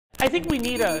I think we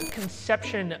need a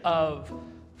conception of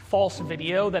false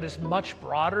video that is much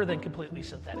broader than completely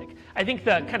synthetic. I think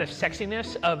the kind of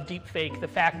sexiness of deepfake, the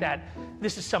fact that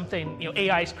this is something,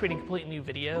 AI is creating completely new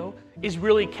video, is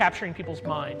really capturing people's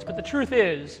minds. But the truth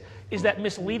is that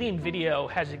misleading video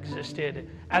has existed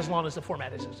as long as the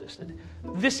format has existed.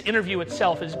 This interview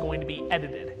itself is going to be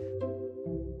edited.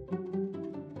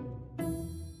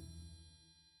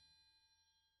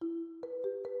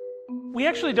 We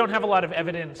actually don't have a lot of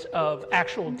evidence of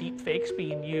actual deepfakes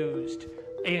being used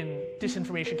in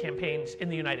disinformation campaigns in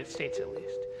the United States, at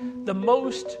least. The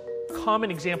most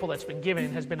common example that's been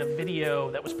given has been a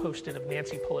video that was posted of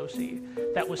Nancy Pelosi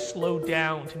that was slowed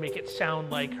down to make it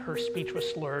sound like her speech was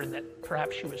slurred and that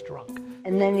perhaps she was drunk.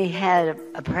 And then he had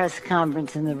a press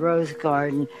conference in the Rose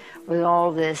Garden with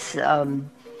all this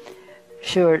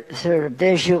sort of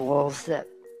visuals that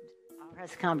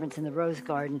press conference in the Rose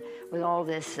Garden with all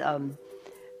this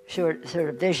sort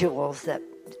of visuals that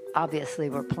obviously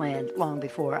were planned long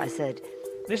before I said.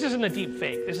 This isn't a deep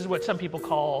fake. This is what some people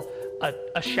call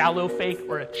a shallow fake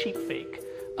or a cheap fake.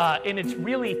 And it's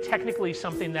really technically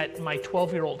something that my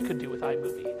 12-year-old could do with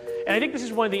iMovie. And I think this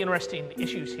is one of the interesting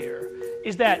issues here,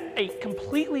 is that a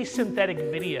completely synthetic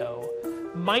video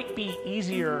might be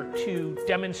easier to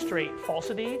demonstrate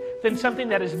falsity than something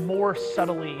that is more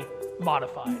subtly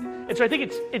modified. And so I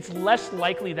think it's less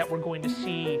likely that we're going to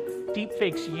see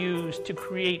deepfakes used to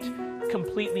create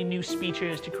completely new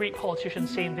speeches, to create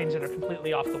politicians saying things that are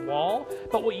completely off the wall.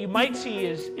 But what you might see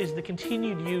is the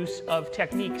continued use of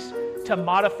techniques to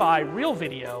modify real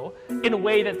video in a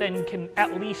way that then can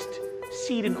at least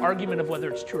seed an argument of whether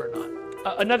it's true or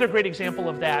not. Another great example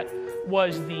of that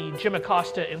was the Jim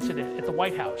Acosta incident at the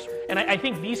White House. And I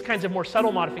think these kinds of more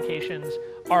subtle modifications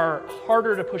are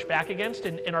harder to push back against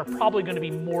and are probably going to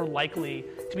be more likely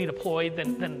to be deployed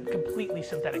than completely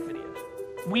synthetic videos.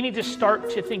 We need to start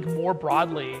to think more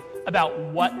broadly about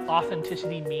what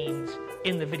authenticity means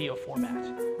in the video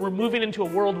format. We're moving into a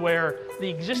world where the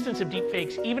existence of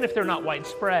deepfakes, even if they're not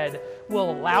widespread,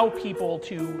 will allow people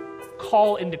to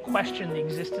call into question the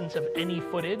existence of any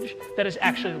footage that is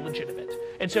actually legitimate.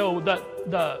 And so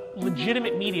the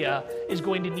legitimate media is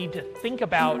going to need to think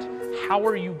about how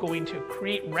are you going to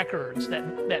create records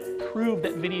that prove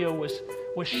that video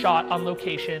was shot on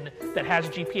location, that has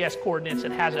GPS coordinates,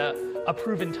 that has a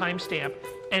proven timestamp,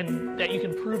 and that you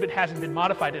can prove it hasn't been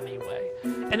modified in any way.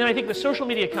 And then I think the social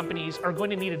media companies are going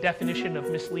to need a definition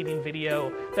of misleading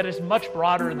video that is much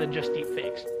broader than just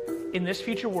deepfakes. In this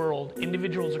future world,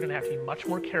 individuals are going to have to be much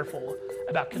more careful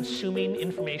about consuming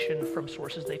information from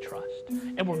sources they trust.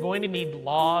 And we're going to need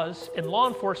laws and law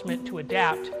enforcement to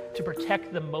adapt to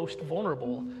protect the most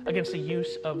vulnerable against the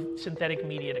use of synthetic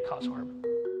media to cause harm.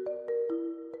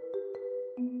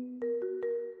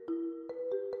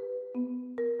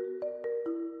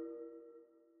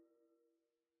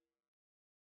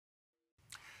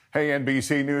 Hey,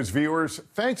 NBC News viewers,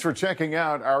 thanks for checking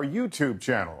out our YouTube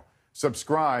channel.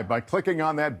 Subscribe by clicking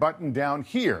on that button down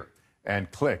here and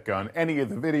click on any of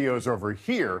the videos over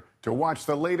here to watch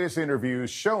the latest interviews,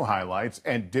 show highlights,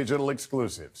 and digital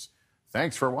exclusives.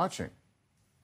 Thanks for watching.